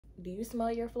Do you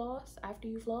smell your floss after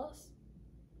you floss?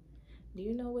 Do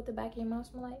you know what the back of your mouth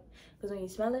smell like? Because when you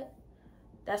smell it,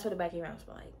 that's what the back of your mouth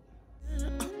smell like.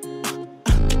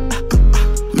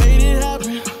 Made it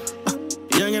happen.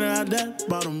 Young and out that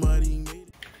bottom buddy.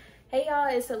 Hey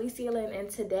y'all, it's Alicia Lynn, and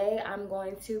today I'm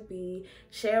going to be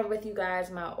sharing with you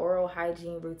guys my oral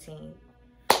hygiene routine.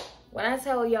 When I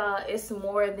tell y'all it's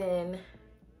more than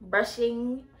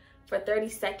brushing for 30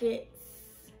 seconds,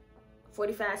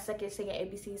 45 seconds, singing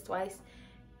ABCs twice,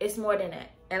 it's more than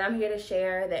that. And I'm here to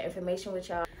share that information with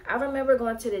y'all. I remember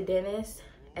going to the dentist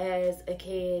as a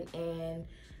kid and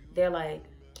they're like,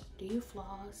 do you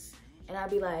floss? And I'd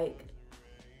be like,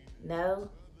 no.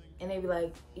 And they'd be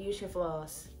like, you should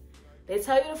floss. They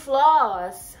tell you to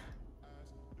floss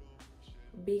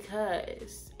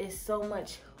because it's so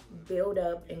much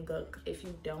buildup and gunk if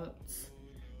you don't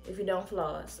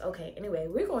floss. Okay, anyway,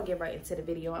 we're gonna get right into the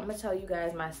video. I'm gonna tell you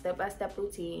guys my step-by-step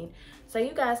routine so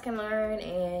you guys can learn,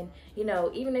 and you know,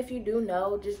 even if you do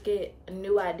know, just get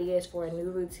new ideas for a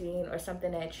new routine or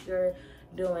something that you're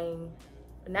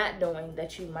not doing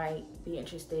that you might be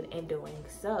interested in doing.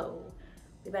 So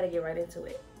we better get right into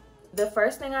it. The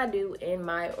first thing I do in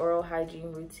my oral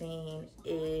hygiene routine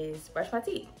is brush my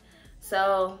teeth.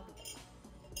 So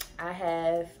I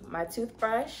have my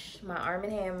toothbrush, my Arm &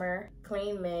 Hammer,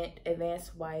 Clean Mint,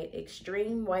 Advanced White,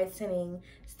 Extreme Whitening,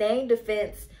 Stain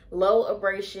Defense, Low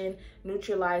Abrasion,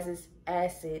 Neutralizes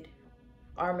Acid,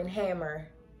 Arm & Hammer,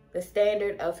 the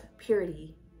standard of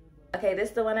purity. Okay, this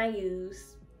is the one I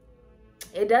use.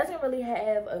 It doesn't really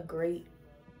have a great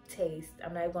taste.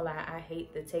 I'm not even gonna lie, I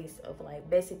hate the taste of like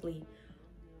basically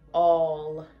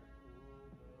all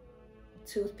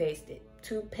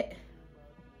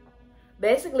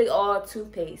basically all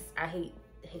toothpaste. I hate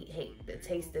the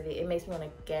taste of it. It makes me want to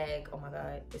gag. Oh my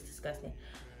god, it's disgusting.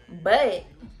 But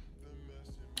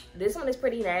this one is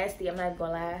pretty nasty, I'm not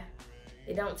gonna lie.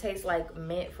 It don't taste like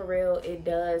mint for real. It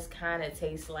does kind of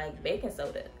taste like baking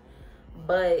soda,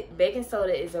 but baking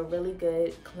soda is a really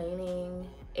good cleaning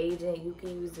agent. You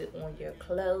can use it on your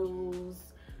clothes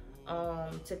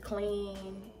to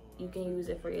clean. You can use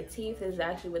it for your teeth. This is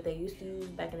actually what they used to use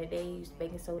back in the day. Use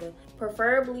baking soda.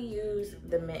 Preferably use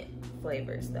the mint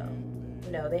flavors though.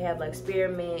 You know, they have like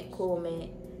spearmint, cool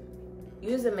mint.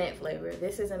 Use a mint flavor.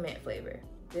 This is a mint flavor.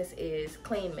 This is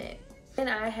clean mint. And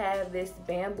I have this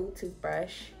bamboo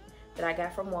toothbrush that I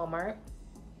got from Walmart.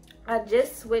 I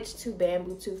just switched to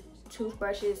bamboo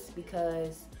toothbrushes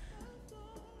because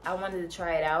I wanted to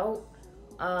try it out,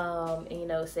 and you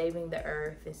know, saving the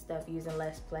earth and stuff, using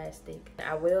less plastic.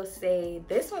 I will say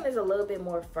this one is a little bit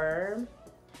more firm.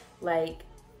 Like,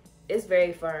 it's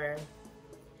very firm.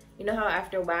 You know how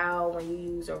after a while when you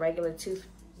use a regular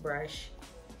toothbrush,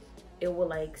 it will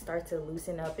like start to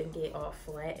loosen up and get all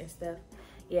flat and stuff?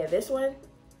 Yeah, this one,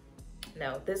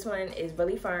 no, this one is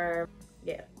really firm.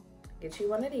 Yeah, get you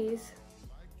one of these.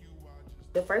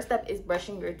 The first step is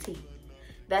brushing your teeth.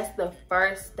 That's the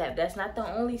first step. That's not the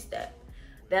only step.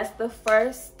 That's the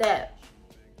first step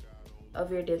of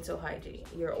your dental hygiene,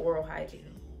 your oral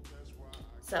hygiene.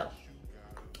 So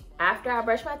after I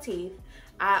brush my teeth,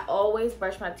 I always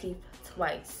brush my teeth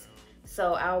twice.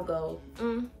 So I'll go,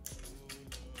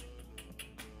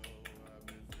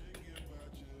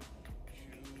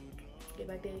 get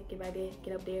back there, get back there,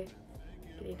 get up there,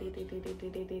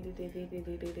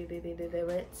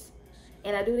 rinse,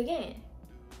 and I do it again.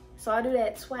 So I do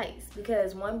that twice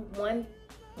because one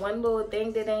little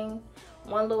ding,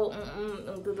 one little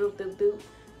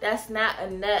that's not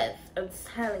enough. I'm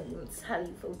telling you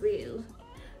for real.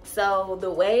 So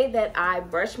the way that I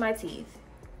brush my teeth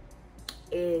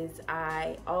is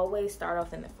I always start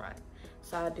off in the front.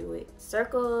 So I'll do it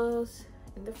circles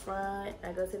in the front.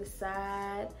 I go to the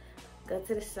side,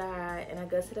 and I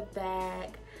go to the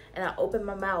back, and I open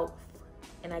my mouth.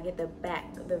 And I get the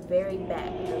back, the very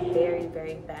back, the very,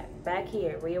 very back. Back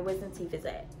here, where your wisdom teeth is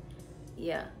at.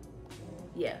 Yeah.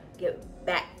 Get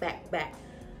back.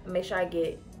 And make sure I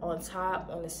get on top,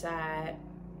 on the side.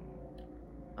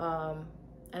 And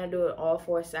I do it all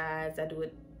 4 sides. I do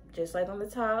it just like on the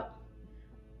top.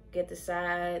 Get the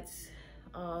sides.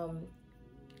 And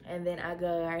then I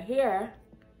go right here.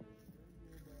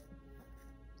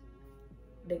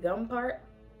 The gum part,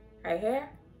 right here.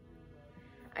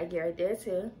 I get right there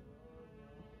too.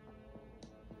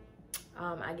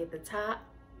 I get the top,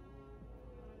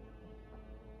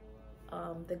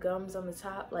 the gums on the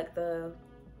top, like the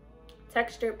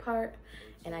textured part,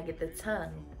 and I get the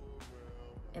tongue.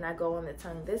 And I go on the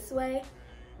tongue this way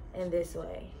and this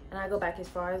way. And I go back as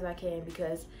far as I can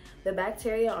because the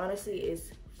bacteria honestly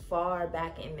is far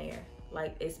back in there.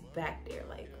 Like, it's back there,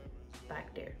 like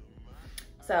back there.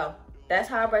 So that's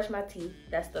how I brush my teeth.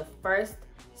 That's the first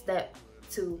step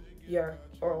to your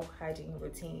oral hygiene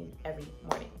routine every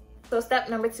morning. So step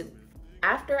number 2,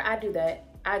 after I do that,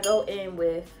 I go in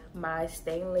with my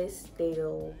stainless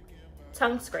steel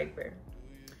tongue scraper.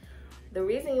 The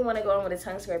reason you want to go in with a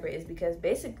tongue scraper is because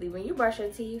basically when you brush your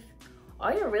teeth,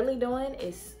 all you're really doing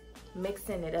is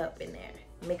mixing it up in there,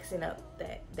 mixing up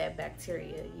that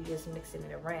bacteria. You just mixing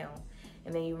it around,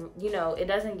 and then you know, it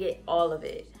doesn't get all of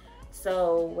it.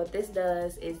 So what this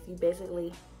does is you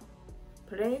basically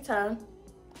put it on your tongue,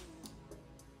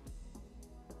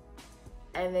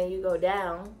 and then you go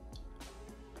down,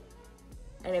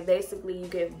 and then basically you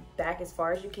get back as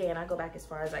far as you can. I go back as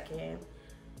far as I can,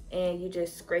 and you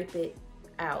just scrape it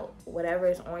out. Whatever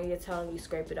is on your tongue, you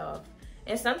scrape it off.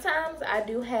 And sometimes I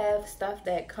do have stuff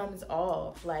that comes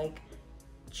off. Like,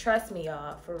 trust me,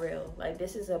 y'all, for real. Like,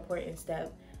 this is an important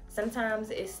step. Sometimes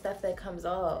it's stuff that comes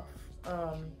off.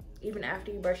 Even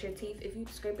after you brush your teeth, if you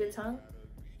scrape your tongue,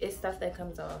 it's stuff that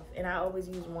comes off. And I always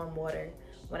use warm water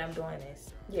when I'm doing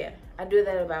this. Yeah, I do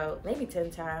that about maybe 10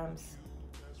 times.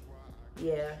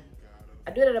 Yeah,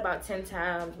 I do that about 10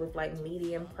 times with like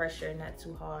medium pressure, not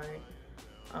too hard.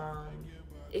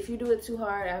 If you do it too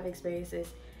hard, I've experienced this.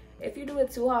 If you do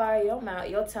it too hard,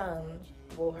 your tongue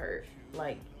will hurt.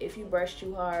 Like, if you brush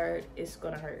too hard, it's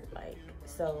gonna hurt. Like,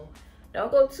 so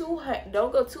don't go too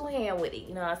hand with it,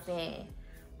 you know what I'm saying?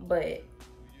 But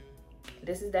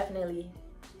this is definitely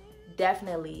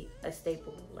a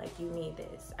staple. Like, you need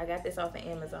this. I got this off of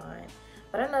Amazon,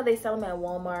 but I know they sell them at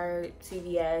Walmart,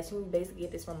 CVS. You can basically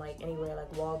get this from like anywhere,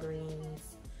 like Walgreens,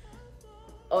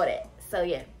 all that. So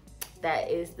yeah, that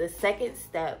is the second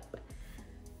step.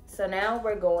 So now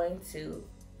we're going to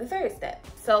the third step.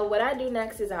 So what I do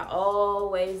next is I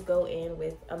always go in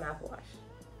with a mouthwash.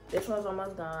 This one's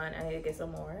almost gone. I need to get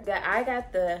some more. I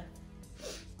got the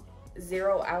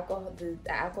zero alcohol, the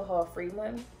alcohol-free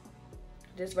one.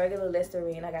 Just regular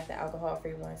Listerine. I got the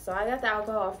alcohol-free one. So I got the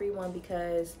alcohol-free one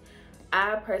because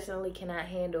I personally cannot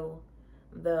handle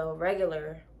the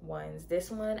regular ones.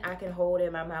 This one I can hold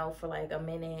in my mouth for like a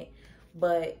minute,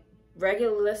 but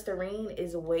regular Listerine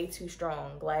is way too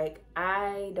strong. Like,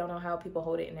 I don't know how people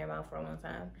hold it in their mouth for a long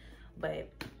time. But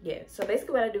yeah, so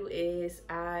basically what I do is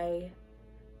I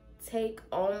take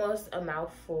almost a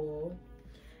mouthful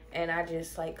and I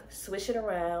just like swish it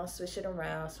around,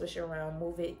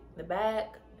 move it in the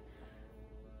back,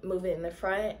 move it in the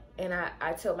front, and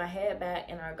I tilt my head back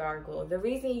and I gargle. The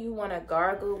reason you want to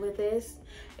gargle with this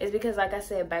is because, like I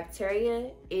said,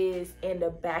 bacteria is in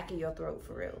the back of your throat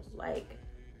for real. Like,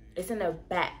 it's in the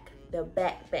back.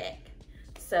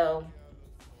 So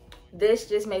this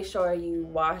just makes sure you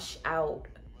wash out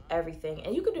everything.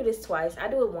 And you can do this twice. I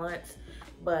do it once,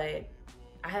 but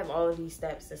I have all of these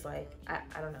steps. It's like, I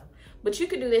don't know. But you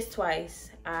could do this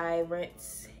twice. I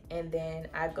rinse and then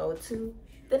I go to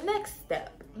the next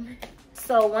step.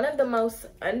 So one of the most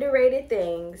underrated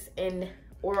things in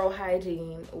oral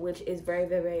hygiene, which is very,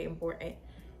 very, very important,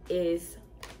 is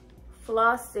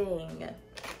flossing.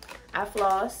 I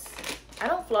floss. I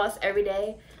don't floss every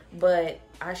day, but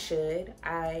I should.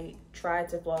 I try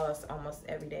to floss almost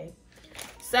every day.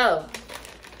 So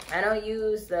I don't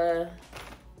use the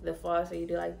floss that you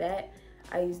do like that.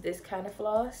 I use this kind of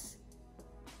floss,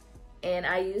 and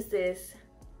I use this.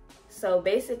 So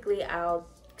basically I'll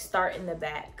start in the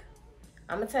back.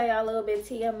 I'm gonna tell y'all a little bit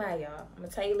TMI, y'all. I'm gonna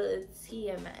tell you a little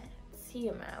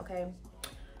TMI, okay?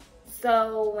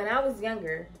 So when I was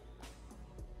younger,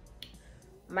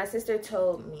 my sister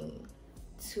told me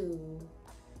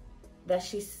that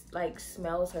she like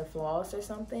smells her floss or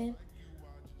something.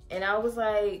 And I was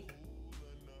like,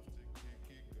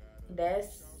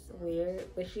 that's weird.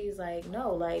 But she's like,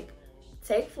 no, like,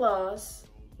 take floss,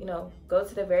 you know, go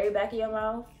to the very back of your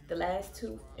mouth, the last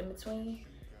tooth in between,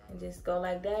 and just go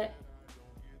like that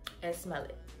and smell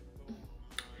it.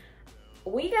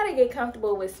 We gotta get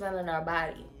comfortable with smelling our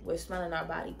body,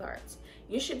 parts.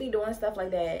 You should be doing stuff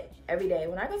like that every day.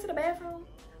 When I go to the bathroom,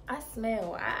 I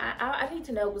smell. I need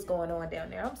to know what's going on down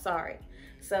there. I'm sorry.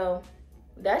 So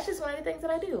that's just one of the things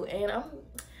that I do, and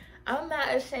I'm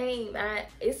not ashamed.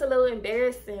 It's a little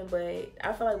embarrassing, but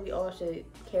I feel like we all should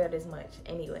care this much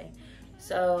anyway.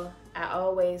 So I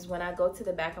always, when I go to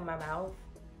the back of my mouth,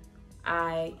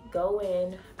 I go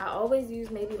in. I always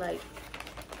use maybe like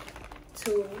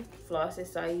 2 flosses.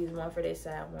 So I use one for this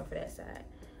side, one for that side.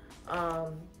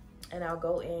 And I'll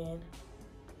go in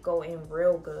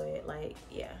real good, like,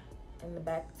 yeah, in the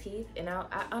back teeth. And I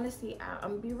honestly, I'm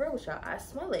gonna be real with y'all, I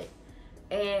smell it.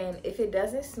 And if it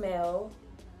doesn't smell,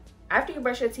 after you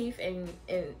brush your teeth and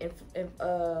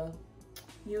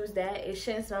use that, it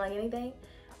shouldn't smell like anything.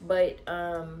 But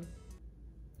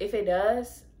if it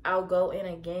does, I'll go in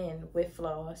again with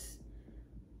floss,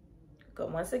 go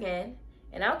once again,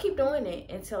 and I'll keep doing it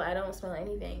until I don't smell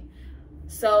anything.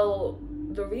 So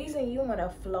the reason you want to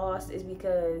floss is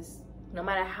because no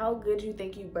matter how good you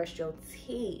think you brushed your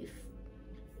teeth,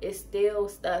 it's still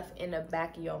stuff in the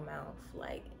back of your mouth.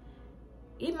 Like,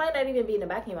 it might not even be in the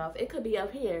back of your mouth. It could be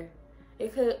up here.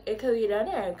 It could be down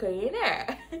there. It could be in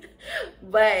there.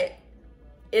 But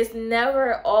it's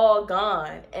never all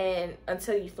gone and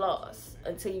until you floss,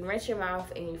 until you rinse your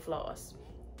mouth and you floss.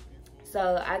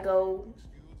 So I go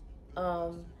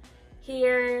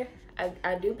here.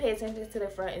 I do pay attention to the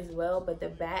front as well, but the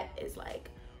back is like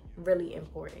really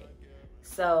important.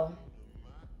 So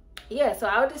yeah, so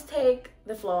I would just take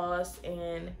the floss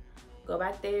and go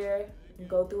back there and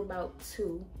go through about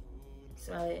 2,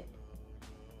 smell it,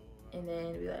 and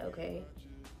then be like, okay,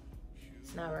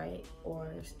 it's not right,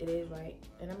 or it is right,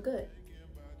 and I'm good.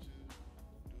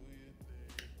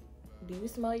 Do you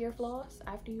smell your floss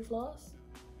after you floss?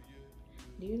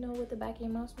 Do you know what the back of your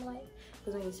mouth smells like?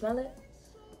 Because when you smell it,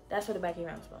 that's what the back of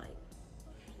your mouth smells like.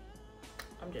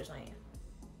 I'm just saying.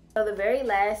 So the very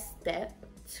last step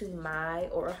to my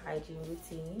oral hygiene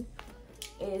routine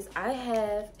is I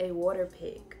have a water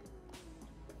pick.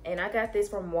 And I got this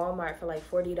from Walmart for like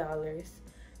 $40.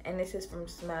 And this is from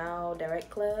Smile Direct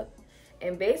Club.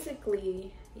 And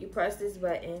basically, you press this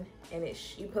button and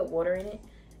you put water in it.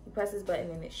 You press this button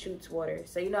and it shoots water.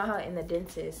 So you know how in the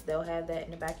dentist, they'll have that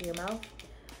in the back of your mouth?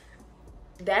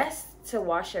 That's to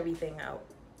wash everything out.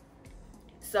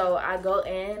 So I go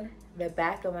in the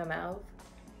back of my mouth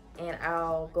and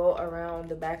I'll go around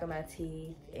the back of my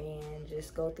teeth and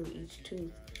just go through each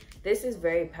tooth. This is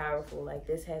very powerful. Like,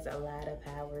 this has a lot of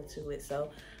power to it.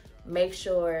 So make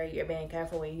sure you're being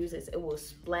careful when you use this. It will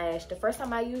splash. The first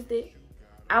time I used it,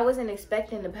 I wasn't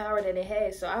expecting the power that it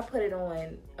has. So I put it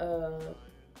on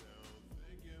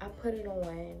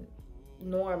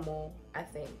normal, I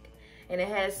think. And it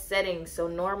has settings, so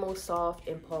normal, soft,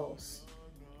 and pulse.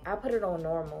 I put it on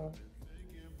normal.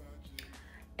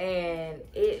 And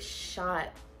it shot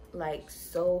like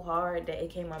so hard that it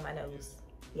came on my nose.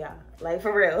 Yeah, like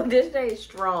for real. This thing is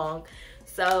strong.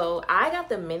 So I got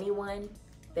the mini one.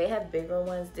 They have bigger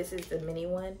ones. This is the mini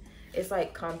one. It's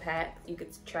like compact. You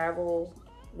could travel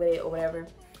with it or whatever.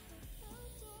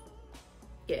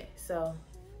 Yeah, so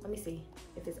let me see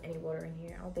if there's any water in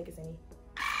here. I don't think it's any.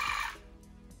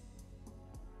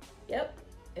 Yep,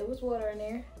 it was water in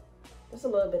there. Just a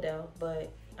little bit though,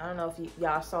 but I don't know if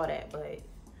y'all saw that, but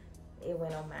it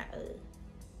went on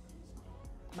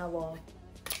my wall.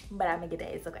 But I'm gonna get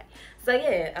that, it's okay. So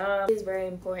yeah, it's very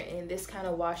important. This kind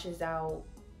of washes out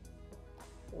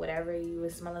whatever you were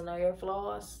smelling on your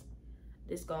floss.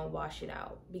 This gonna wash it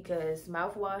out, because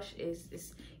mouthwash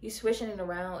is you swishing it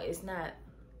around, it's not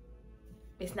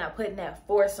putting that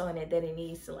force on it that it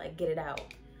needs to like get it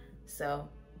out. So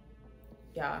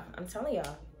y'all, I'm telling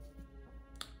y'all,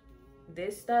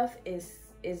 this stuff is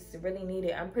really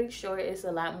needed. I'm pretty sure it's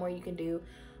a lot more you can do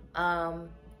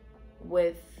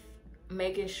with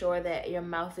making sure that your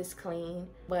mouth is clean,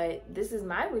 but this is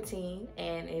my routine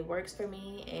and it works for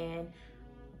me, and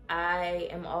I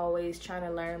am always trying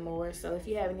to learn more. So if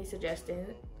you have any suggestions,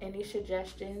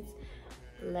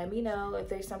 let me know. If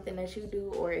there's something that you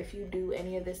do, or if you do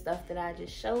any of the stuff that I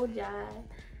just showed y'all,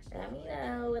 let me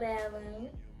know, whatever.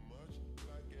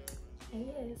 And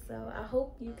yeah, so I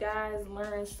hope you guys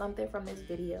learned something from this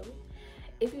video.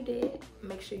 If you did,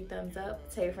 make sure you thumbs up,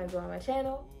 tell your friends about my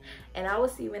channel, and I will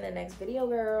see you in the next video,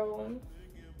 girl.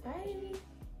 Bye.